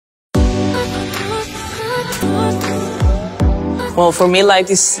Well, for me, light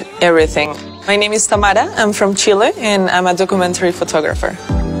is everything. My name is Tamara, I'm from Chile, and I'm a documentary photographer.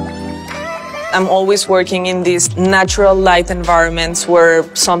 I'm always working in these natural light environments where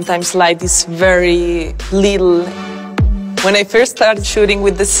sometimes light is very little. When I first started shooting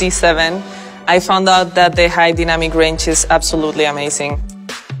with the Z7, I found out that the high dynamic range is absolutely amazing.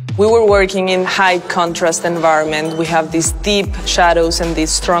 We were working in high contrast environment. We have these deep shadows and these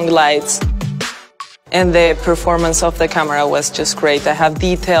strong lights. And the performance of the camera was just great. I have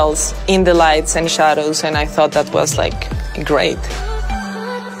details in the lights and shadows, and I thought that was like great.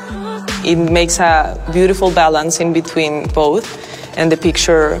 It makes a beautiful balance in between both, and the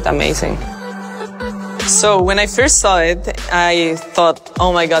picture amazing. So when I first saw it, I thought,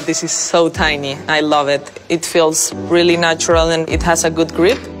 oh my God, this is so tiny. I love it. It feels really natural and it has a good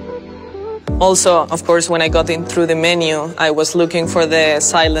grip. Also, of course, when I got in through the menu, I was looking for the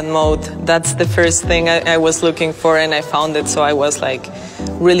silent mode. That's the first thing I was looking for, and I found it. So I was like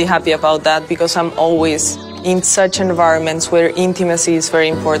really happy about that, because I'm always in such environments where intimacy is very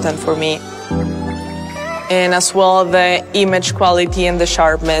important for me. And as well, the image quality and the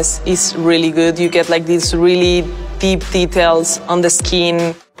sharpness is really good. You get like these really deep details on the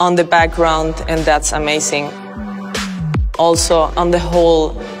skin, on the background, and that's amazing. Also, on the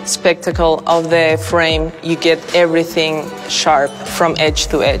whole spectacle of the frame, you get everything sharp from edge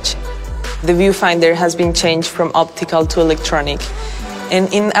to edge. The viewfinder has been changed from optical to electronic.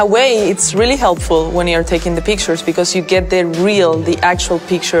 And in a way, it's really helpful when you're taking the pictures, because you get the actual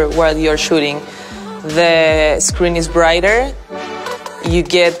picture while you're shooting. The screen is brighter. You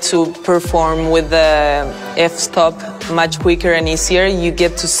get to perform with the f-stop much quicker and easier. You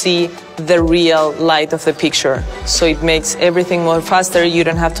get to see the real light of the picture. So it makes everything more faster. You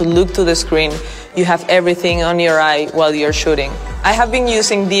don't have to look to the screen. You have everything on your eye while you're shooting. I have been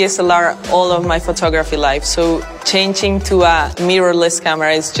using DSLR all of my photography life, so changing to a mirrorless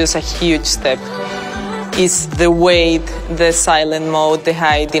camera is just a huge step. It's the weight, the silent mode, the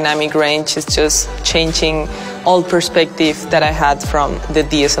high dynamic range is just changing all perspective that I had from the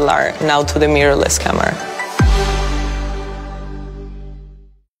DSLR now to the mirrorless camera.